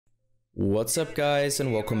What's up guys,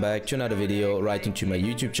 and welcome back to another video right into my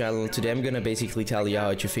YouTube channel. Today I'm gonna basically tell you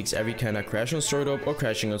how to fix every kind of crash on startup or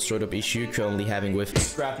crashing on startup issue you're currently having with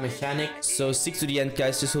Scrap Mechanic. So stick to the end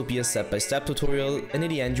guys, this will be a step-by-step tutorial, and in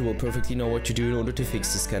the end you will perfectly know what to do in order to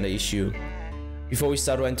fix this kind of issue. Before we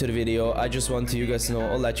start right into the video, I just want to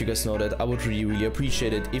let you guys know that I would really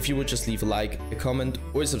appreciate it if you would just leave a like, a comment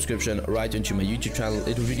or a subscription right into my YouTube channel.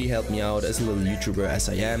 It would really help me out as a little YouTuber as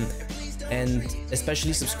I am. And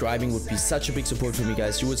especially subscribing would be such a big support for me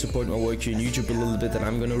guys. You would support my work here on YouTube a little bit, and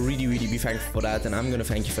I'm gonna really be thankful for that, and I'm gonna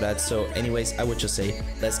thank you for that. So anyways, I would just say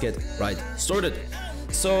let's get right started.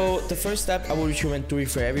 So the first step I would recommend doing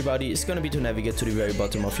for everybody is gonna be to navigate to the very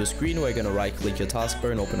bottom of your screen, where you're gonna right click your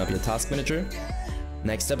taskbar and open up your task manager.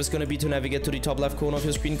 Next step is going to be to navigate to the top left corner of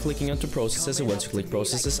your screen, clicking onto processes, and once you click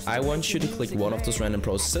processes, I want you to click one of those random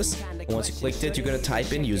processes. And once you clicked it, you're going to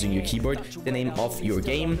type in, using your keyboard, the name of your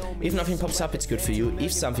game. If nothing pops up, it's good for you.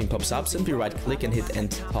 If something pops up, simply right click and hit end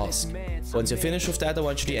task. Once you're finished with that, I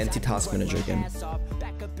want you to enter task manager again.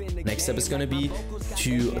 Next step is going to be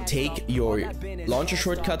to take your launcher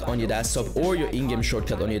shortcut on your desktop or your in-game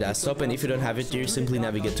shortcut on your desktop, and if you don't have it there, simply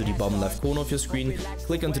navigate to the bottom left corner of your screen,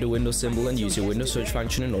 click onto the Windows symbol and use your Windows search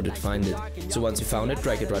function in order to find it. So once you found it,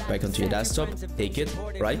 drag it right back onto your desktop, take it,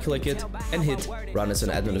 right click it and hit run as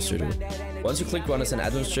an administrator. Once you click run as an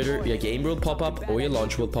administrator, your game will pop up or your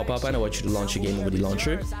launcher will pop up, and I want you to launch your game over the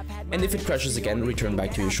launcher. And if it crashes again, return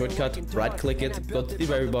back to your shortcut, right click it, go to the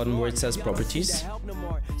very bottom where it says properties,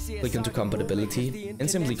 click into compatibility and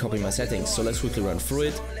simply copy my settings. So let's quickly run through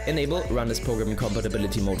it. Enable run this program in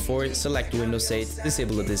compatibility mode 4, select Windows 8,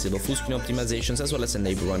 disable the disable full screen optimizations, as well as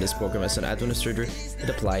enable run this program as an administrator, hit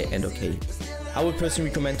apply and OK. I would personally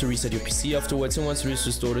recommend to reset your PC afterwards, and once it is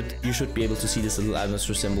restored, you should be able to see this little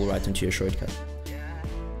administrator symbol right into your shortcut.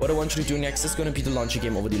 What I want you to do next is going to be to launch your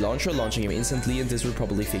game over the launcher, launching game instantly, and this will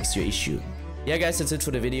probably fix your issue. Yeah guys, that's it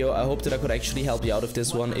for the video. I hope that I could actually help you out with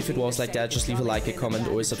this one. If it was like that, just leave a like, a comment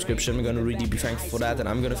or a subscription. I'm gonna really be thankful for that, and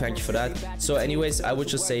I'm gonna thank you for that. So anyways, I would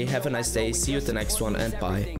just say have a nice day, see you at the next one, and bye.